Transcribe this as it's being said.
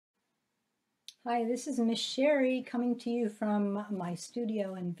Hi, this is Miss Sherry coming to you from my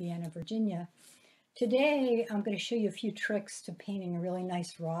studio in Vienna, Virginia. Today I'm going to show you a few tricks to painting really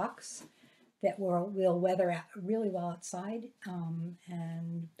nice rocks that will weather out really well outside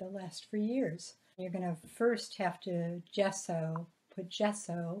and they'll last for years. You're going to first have to put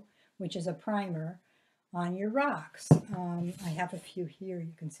gesso, which is a primer, on your rocks. I have a few here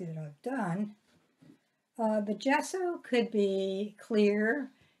you can see that I've done. The gesso could be clear,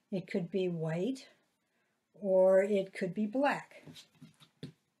 it could be white, or it could be black.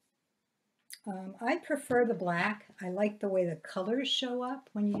 I prefer the black. I like the way the colors show up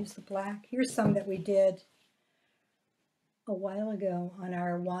when you use the black. Here's some that we did a while ago on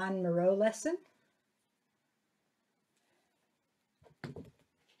our Juan Moreau lesson.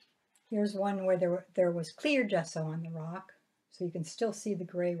 Here's one where there was clear gesso on the rock, so you can still see the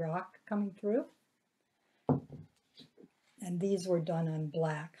gray rock coming through. And these were done on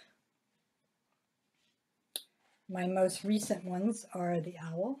black. My most recent ones are the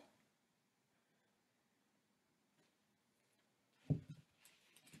owl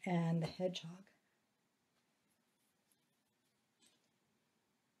and the hedgehog.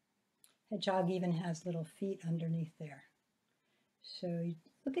 Hedgehog even has little feet underneath there. So you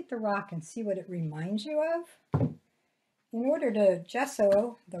look at the rock and see what it reminds you of. In order to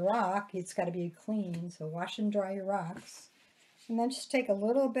gesso the rock, it's got to be clean, so wash and dry your rocks. And then just take a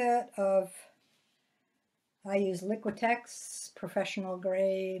little bit of, I use Liquitex professional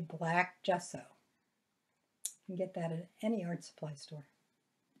grade black gesso. You can get that at any art supply store.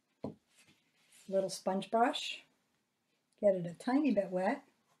 Little sponge brush, get it a tiny bit wet.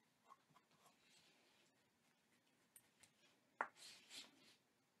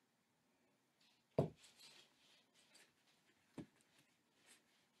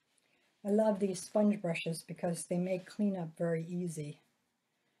 I love these sponge brushes because they make cleanup very easy,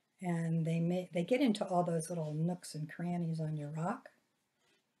 and they get into all those little nooks and crannies on your rock.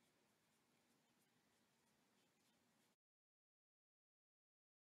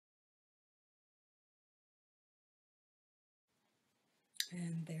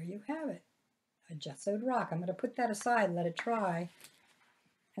 And there you have it, a gessoed rock. I'm going to put that aside, let it dry,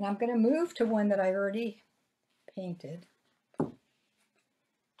 and I'm going to move to one that I already painted.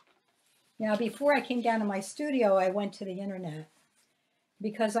 Now, before I came down to my studio, I went to the internet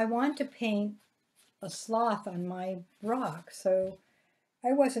because I wanted to paint a sloth on my rock. So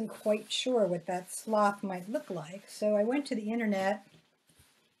I wasn't quite sure what that sloth might look like. So I went to the internet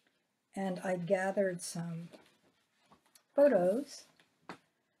and I gathered some photos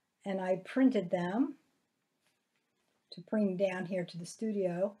and I printed them to bring down here to the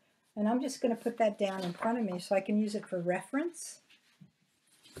studio. And I'm just going to put that down in front of me so I can use it for reference.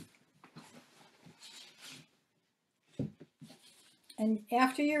 And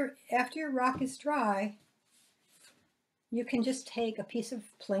after your rock is dry, you can just take a piece of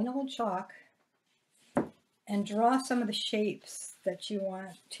plain old chalk and draw some of the shapes that you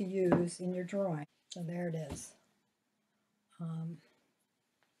want to use in your drawing. So there it is. And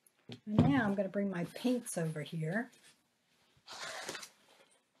now I'm going to bring my paints over here.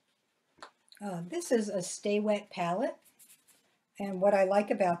 This is a Sta-Wet palette. And what I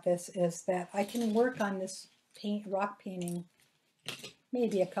like about this is that I can work on this rock painting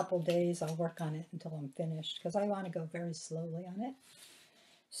maybe a couple days. I'll work on it until I'm finished because I want to go very slowly on it.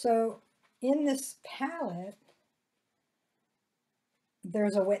 So in this palette,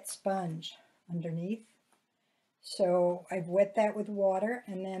 there's a wet sponge underneath. So I've wet that with water,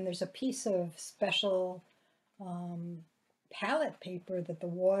 and then there's a piece of special palette paper that the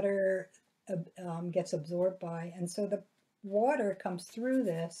water gets absorbed by. And so the water comes through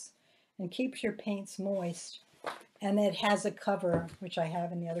this and keeps your paints moist. And it has a cover, which I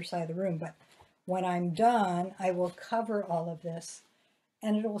have in the other side of the room. But when I'm done, I will cover all of this,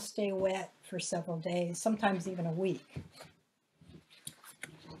 and it will stay wet for several days, sometimes even a week.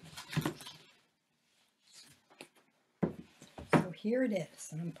 So here it is.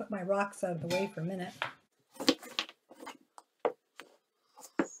 I'm going to put my rocks out of the way for a minute.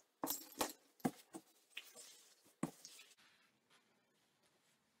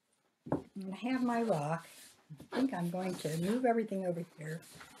 And I have my rock. I think I'm going to move everything over here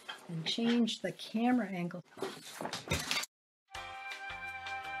and change the camera angle.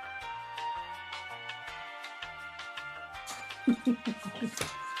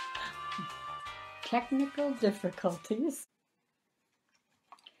 Technical difficulties.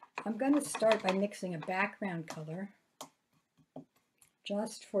 I'm going to start by mixing a background color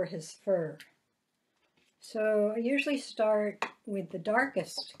just for his fur. So I usually start with the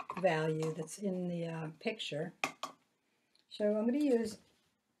darkest value that's in the picture. So I'm going to use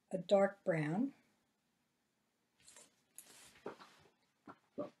a dark brown.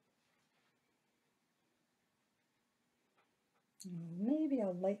 Maybe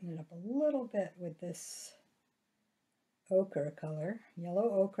I'll lighten it up a little bit with this ochre color,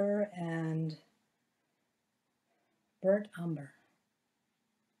 yellow ochre and burnt umber.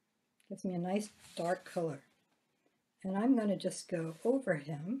 Gives me a nice dark color. And I'm going to just go over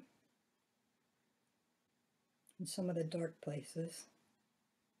him in some of the dark places.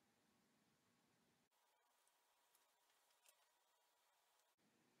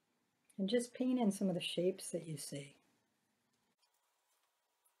 And just paint in some of the shapes that you see.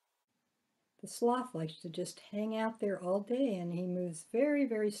 The sloth likes to just hang out there all day, and he moves very,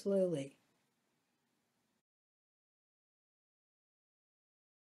 very slowly.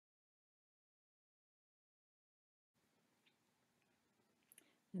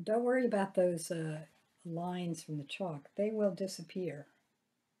 Now don't worry about those lines from the chalk. They will disappear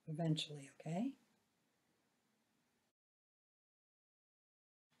eventually, okay?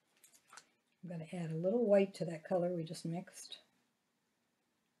 I'm going to add a little white to that color we just mixed.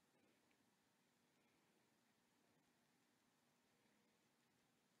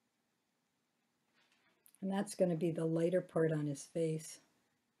 And that's going to be the lighter part on his face.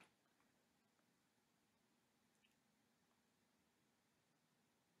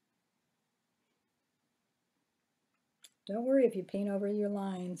 Don't worry if you paint over your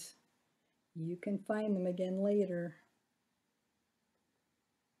lines. You can find them again later.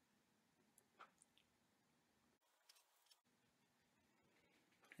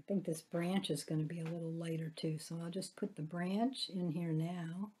 I think this branch is going to be a little lighter too, so I'll just put the branch in here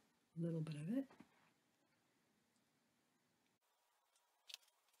now, a little bit of it.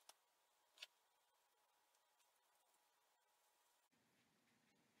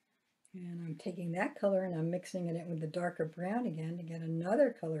 And I'm taking that color and I'm mixing it in with the darker brown again to get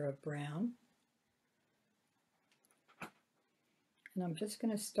another color of brown. And I'm just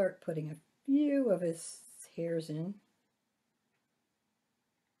going to start putting a few of his hairs in.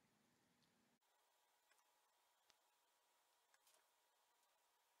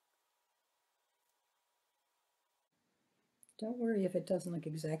 Don't worry if it doesn't look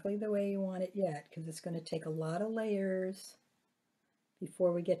exactly the way you want it yet, because it's going to take a lot of layers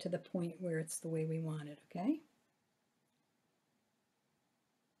before we get to the point where it's the way we want it, okay?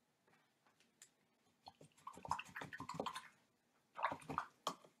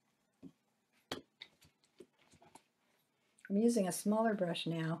 I'm using a smaller brush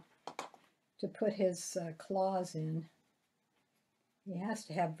now to put his claws in. He has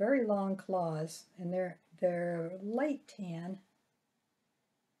to have very long claws, and they're light tan,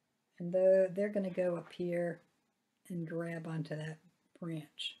 and they're going to go up here and grab onto that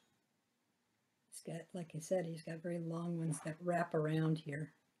branch. He's got, like I said, he's got very long ones that wrap around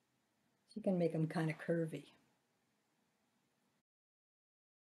here, so you can make them kind of curvy.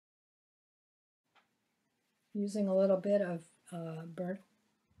 Using a little bit of burnt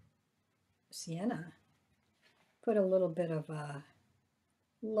sienna, put a little bit of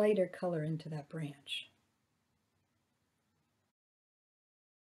lighter color into that branch.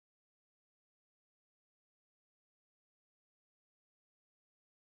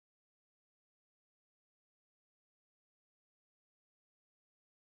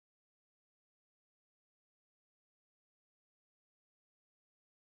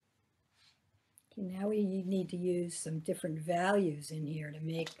 Okay, now we need to use some different values in here to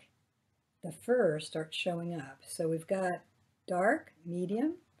make the fur start showing up. So we've got dark,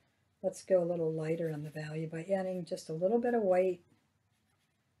 medium. Let's go a little lighter on the value by adding just a little bit of white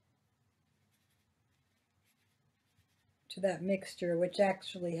to that mixture, which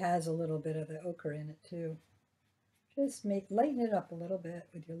actually has a little bit of the ochre in it too. Just lighten it up a little bit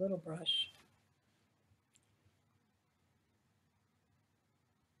with your little brush.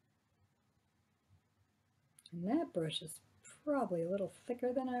 And that brush is probably a little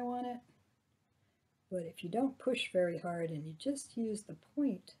thicker than I want it. But if you don't push very hard and you just use the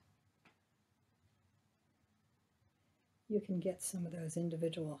point, you can get some of those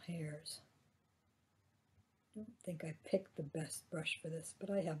individual hairs. I don't think I picked the best brush for this, but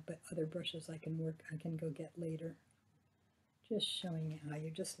I have other brushes I can go get later. Just showing you how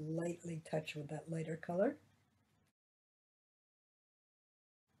you just lightly touch with that lighter color.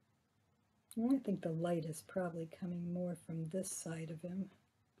 And I think the light is probably coming more from this side of him.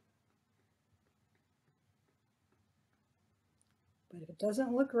 But if it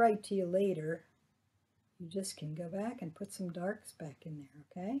doesn't look right to you later, you just can go back and put some darks back in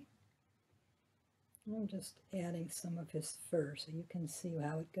there, okay? I'm just adding some of his fur so you can see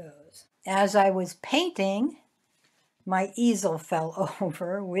how it goes. As I was painting, My easel fell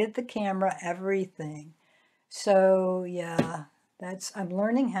over with the camera, everything. So yeah, I'm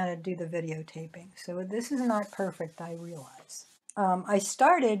learning how to do the videotaping. So this is not perfect, I realize. I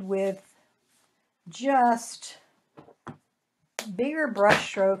started with just bigger brush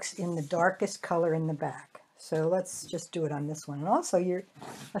strokes in the darkest color in the back. So let's just do it on this one. And also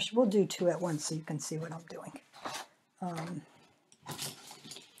we'll do two at once so you can see what I'm doing.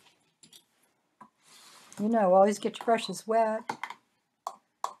 You know, always get your brushes wet.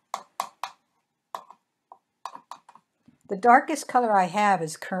 The darkest color I have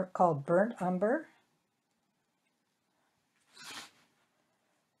is called burnt umber.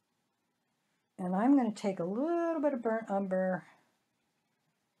 And I'm going to take a little bit of burnt umber.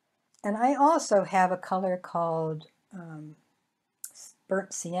 And I also have a color called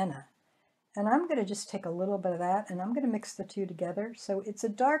burnt sienna. And I'm going to just take a little bit of that and I'm going to mix the two together. So it's a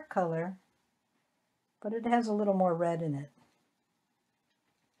dark color, but it has a little more red in it.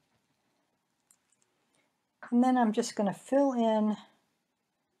 And then I'm just going to fill in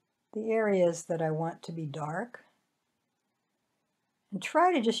the areas that I want to be dark. And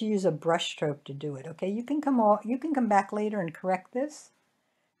try to just use a brush stroke to do it. Okay, you can come back later and correct this,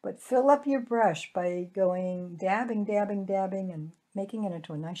 but fill up your brush by going dabbing, dabbing, dabbing, and making it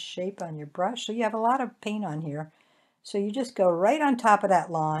into a nice shape on your brush. So you have a lot of paint on here. So you just go right on top of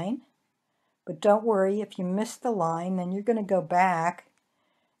that line, but don't worry, if you miss the line, then you're going to go back,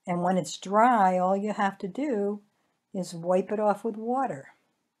 and when it's dry, all you have to do is wipe it off with water.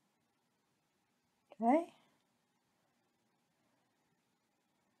 Okay?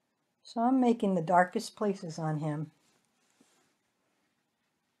 So I'm making the darkest places on him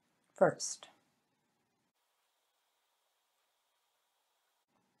first.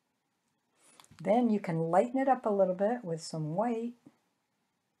 Then you can lighten it up a little bit with some white.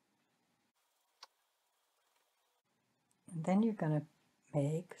 And then you're going to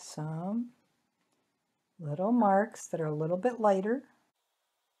make some little marks that are a little bit lighter.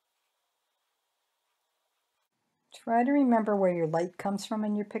 Try to remember where your light comes from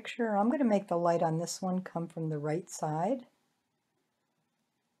in your picture. I'm going to make the light on this one come from the right side.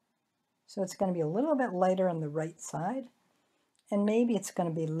 So it's going to be a little bit lighter on the right side. And maybe it's going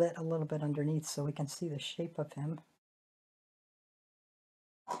to be lit a little bit underneath so we can see the shape of him.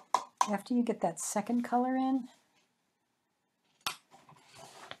 After you get that second color in,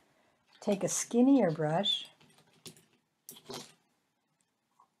 take a skinnier brush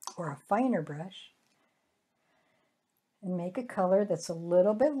or a finer brush and make a color that's a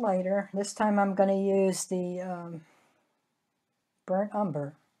little bit lighter. This time I'm going to use the burnt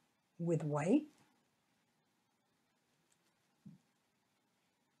umber with white.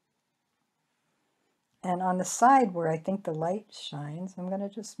 And on the side where I think the light shines, I'm going to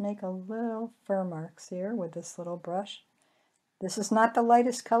just make a little fur marks here with this little brush. This is not the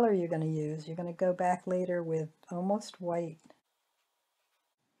lightest color you're going to use. You're going to go back later with almost white.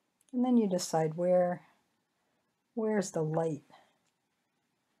 And then you decide where's the light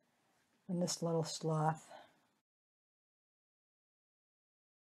in this little sloth.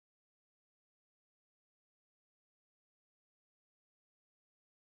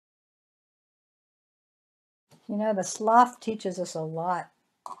 You know, the sloth teaches us a lot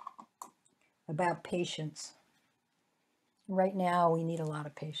about patience. Right now, we need a lot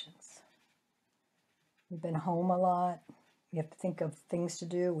of patience. We've been home a lot. We have to think of things to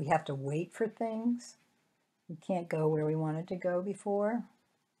do. We have to wait for things. We can't go where we wanted to go before.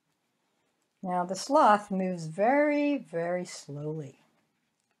 Now, the sloth moves very, very slowly.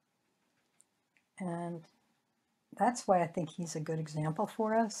 And that's why I think he's a good example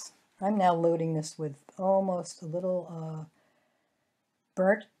for us. I'm now loading this with almost a little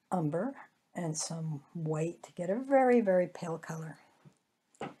burnt umber and some white to get a very, very pale color.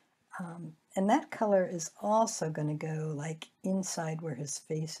 And that color is also going to go like inside where his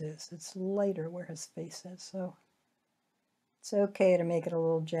face is. It's lighter where his face is, so it's okay to make it a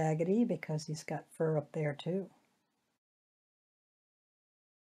little jaggedy because he's got fur up there too.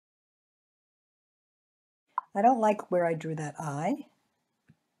 I don't like where I drew that eye,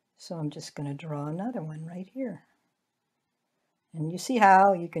 so I'm just going to draw another one right here. And you see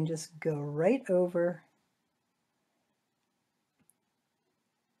how you can just go right over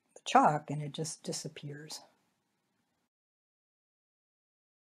the chalk and it just disappears.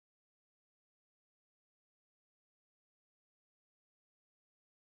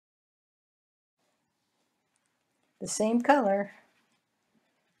 The same color,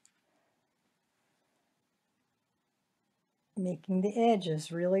 making the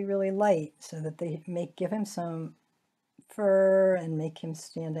edges really, really light so that they give him some fur and make him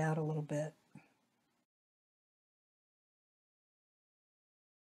stand out a little bit.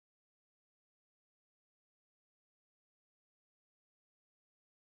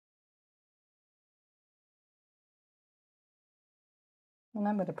 And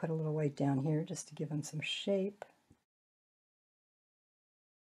I'm going to put a little white down here just to give him some shape.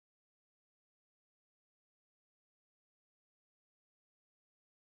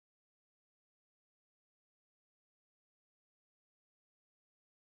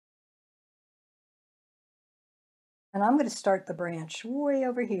 And I'm going to start the branch way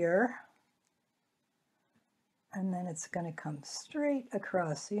over here. And then it's going to come straight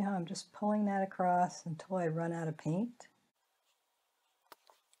across. See how I'm just pulling that across until I run out of paint?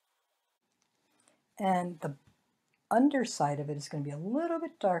 And the underside of it is going to be a little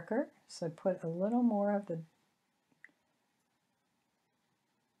bit darker. So I put a little more of the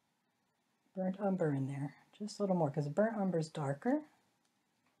burnt umber in there. Just a little more because the burnt umber is darker.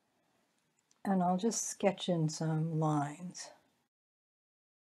 And I'll just sketch in some lines.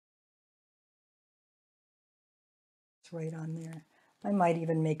 It's right on there. I might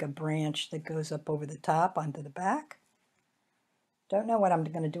even make a branch that goes up over the top onto the back. Don't know what I'm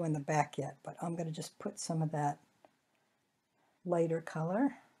going to do in the back yet, but I'm going to just put some of that lighter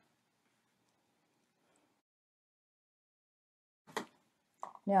color.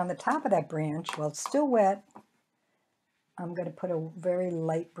 Now on the top of that branch, while it's still wet, I'm going to put a very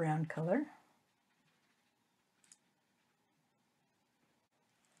light brown color.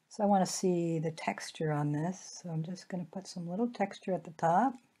 So I want to see the texture on this, so I'm just going to put some little texture at the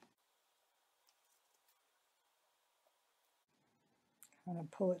top. Kind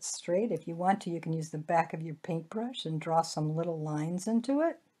of pull it straight. If you want to, you can use the back of your paintbrush and draw some little lines into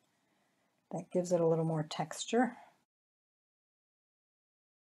it. That gives it a little more texture.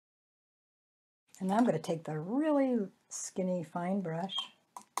 And I'm going to take the really skinny fine brush,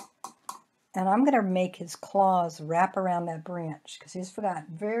 and I'm going to make his claws wrap around that branch because he's got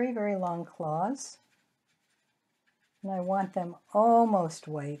very, very long claws. And I want them almost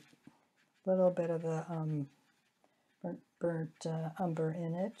white. A little bit of the burnt umber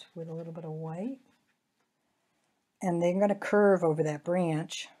in it with a little bit of white. And they're going to curve over that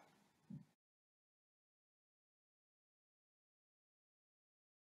branch.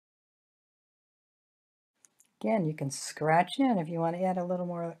 Again, you can scratch in if you want to add a little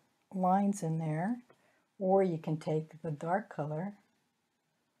more lines in there, or you can take the dark color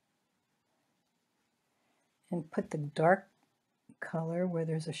and put the dark color where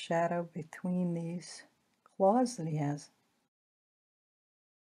there's a shadow between these claws that he has.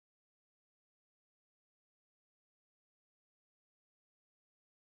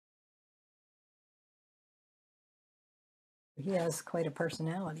 He has quite a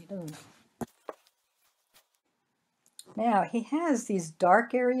personality, doesn't he? Now, he has these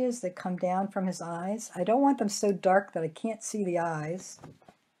dark areas that come down from his eyes. I don't want them so dark that I can't see the eyes,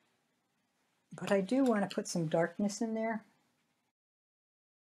 but I do want to put some darkness in there.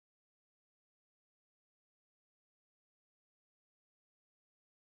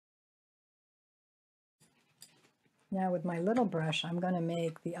 Now with my little brush, I'm going to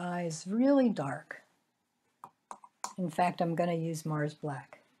make the eyes really dark. In fact, I'm going to use Mars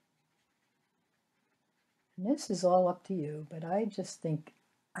Black. And this is all up to you, but I just think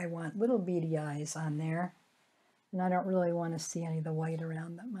I want little beady eyes on there. And I don't really want to see any of the white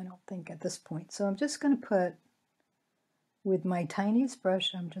around them, I don't think, at this point. So I'm just going to put, with my tiniest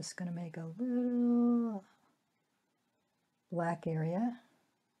brush, I'm just going to make a little black area.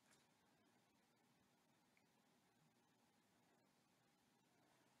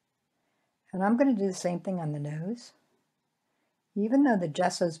 And I'm going to do the same thing on the nose. Even though the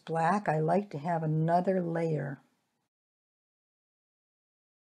gesso's black, I like to have another layer.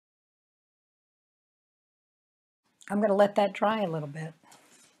 I'm going to let that dry a little bit.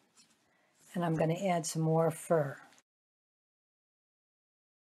 And I'm going to add some more fur.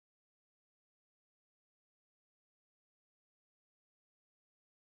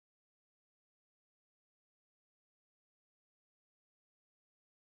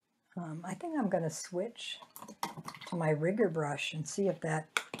 I think I'm going to switch to my rigger brush and see if that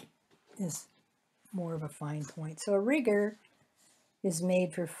is more of a fine point. So a rigger is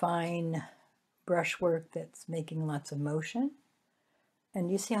made for fine brushwork that's making lots of motion.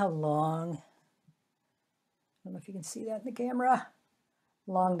 And you see how long, I don't know if you can see that in the camera,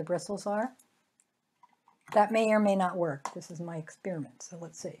 long the bristles are. That may or may not work. This is my experiment, so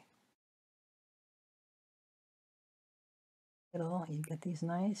let's see. You get these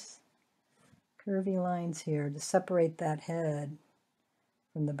nice curvy lines here to separate that head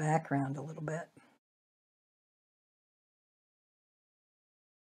from the background a little bit.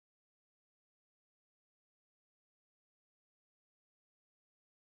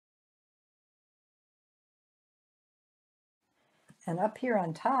 And up here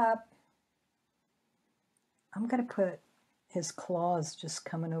on top, I'm going to put his claws just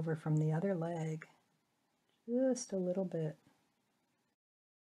coming over from the other leg. Just a little bit.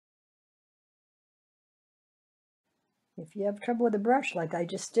 If you have trouble with a brush like I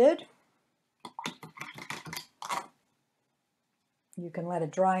just did, you can let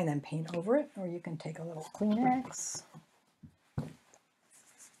it dry and then paint over it, or you can take a little Kleenex,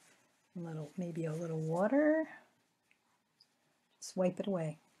 maybe a little water, just wipe it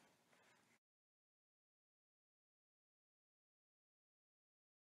away.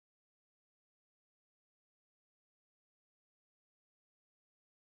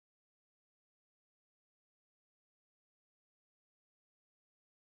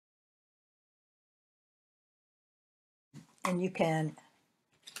 And you can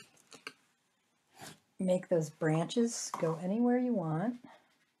make those branches go anywhere you want.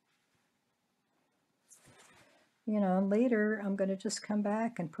 You know, later I'm going to just come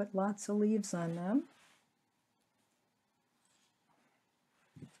back and put lots of leaves on them.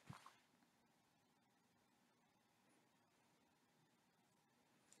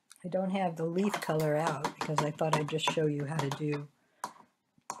 I don't have the leaf color out because I thought I'd just show you how to do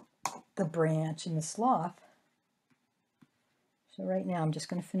the branch and the sloth. So right now I'm just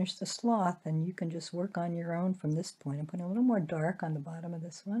going to finish the sloth, and you can just work on your own from this point. I'm putting a little more dark on the bottom of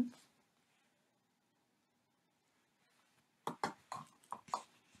this one.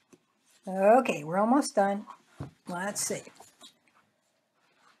 Okay, we're almost done. Let's see.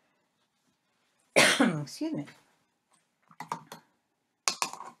 Excuse me.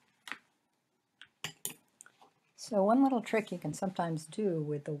 So one little trick you can sometimes do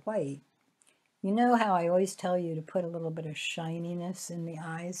with the white, you know how I always tell you to put a little bit of shininess in the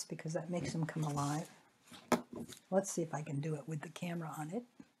eyes because that makes them come alive. Let's see if I can do it with the camera on it.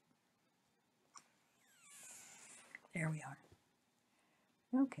 There we are.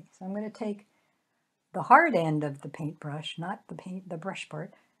 Okay, so I'm going to take the hard end of the paintbrush, not the brush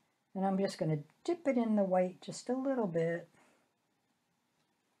part, and I'm just going to dip it in the white just a little bit,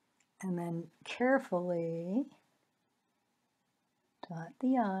 and then carefully dot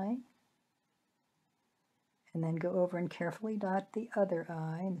the eye, and then go over and carefully dot the other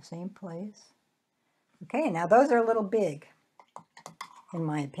eye in the same place. Okay, now those are a little big, in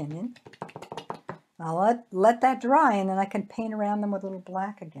my opinion. I'll let that dry, and then I can paint around them with a little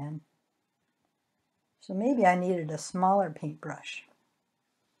black again. So maybe I needed a smaller paintbrush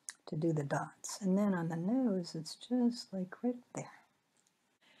to do the dots. And then on the nose, it's just like right there.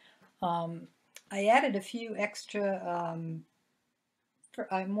 I added a few extra,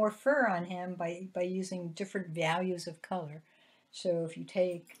 more fur on him by using different values of color. So if you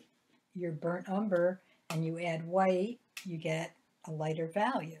take your burnt umber and you add white, you get a lighter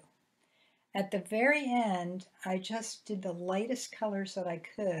value. At the very end, I just did the lightest colors that I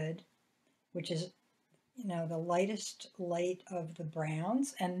could, which is, you know, the lightest light of the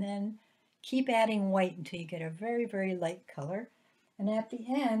browns, and then keep adding white until you get a very, very light color. And at the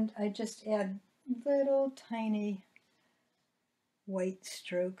end, I just add little tiny white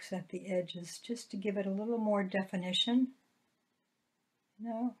strokes at the edges just to give it a little more definition, you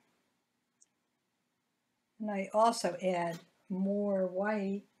know. And I also add more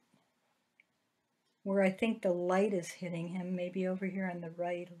white where I think the light is hitting him, maybe over here on the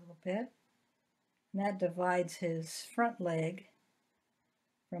right a little bit. And that divides his front leg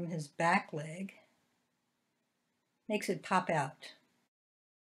from his back leg, makes it pop out.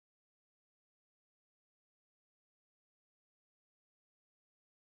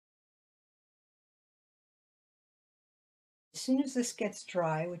 As soon as this gets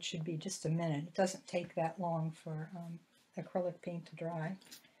dry, which should be just a minute, it doesn't take that long for acrylic paint to dry,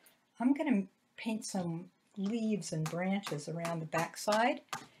 I'm going to paint some leaves and branches around the back side,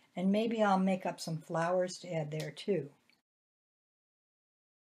 and maybe I'll make up some flowers to add there too.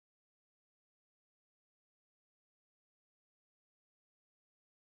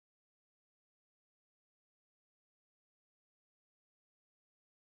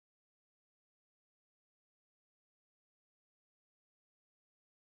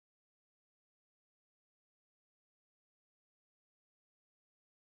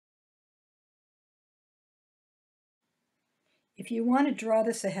 If you want to draw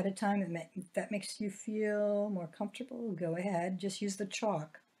this ahead of time, if that makes you feel more comfortable, go ahead. Just use the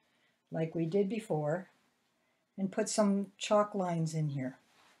chalk like we did before and put some chalk lines in here.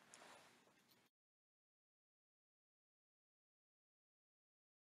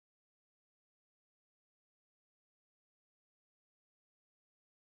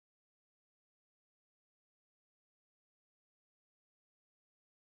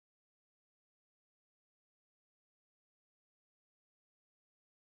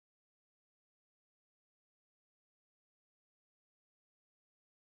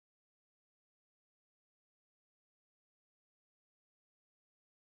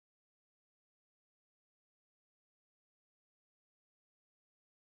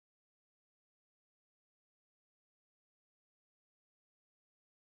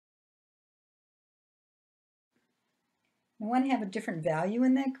 I want to have a different value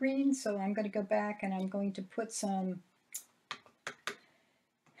in that green, so I'm going to go back and I'm going to put some,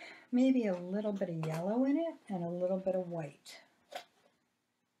 maybe a little bit of yellow in it and a little bit of white.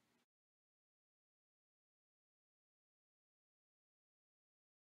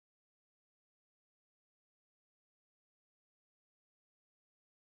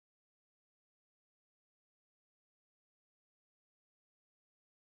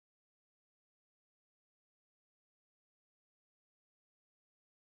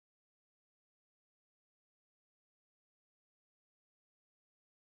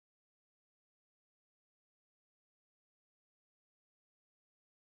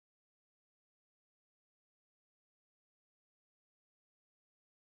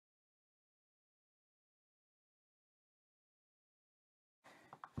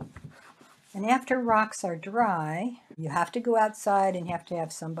 And after rocks are dry, you have to go outside and you have to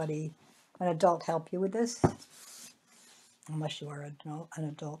have somebody, an adult, help you with this, unless you are an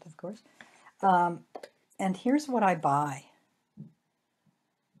adult, of course. And here's what I buy.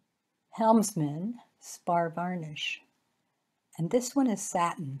 Helmsman Spar Varnish. And this one is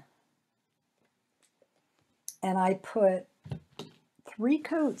satin. And I put 3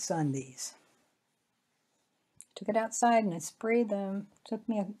 coats on these. Took it outside and I sprayed them. Took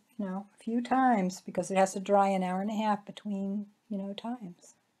me a few times because it has to dry an hour and a half between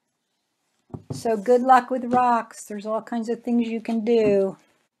times. So good luck with rocks. There's all kinds of things you can do.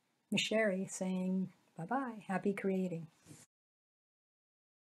 Miss Sherry saying bye-bye. Happy creating.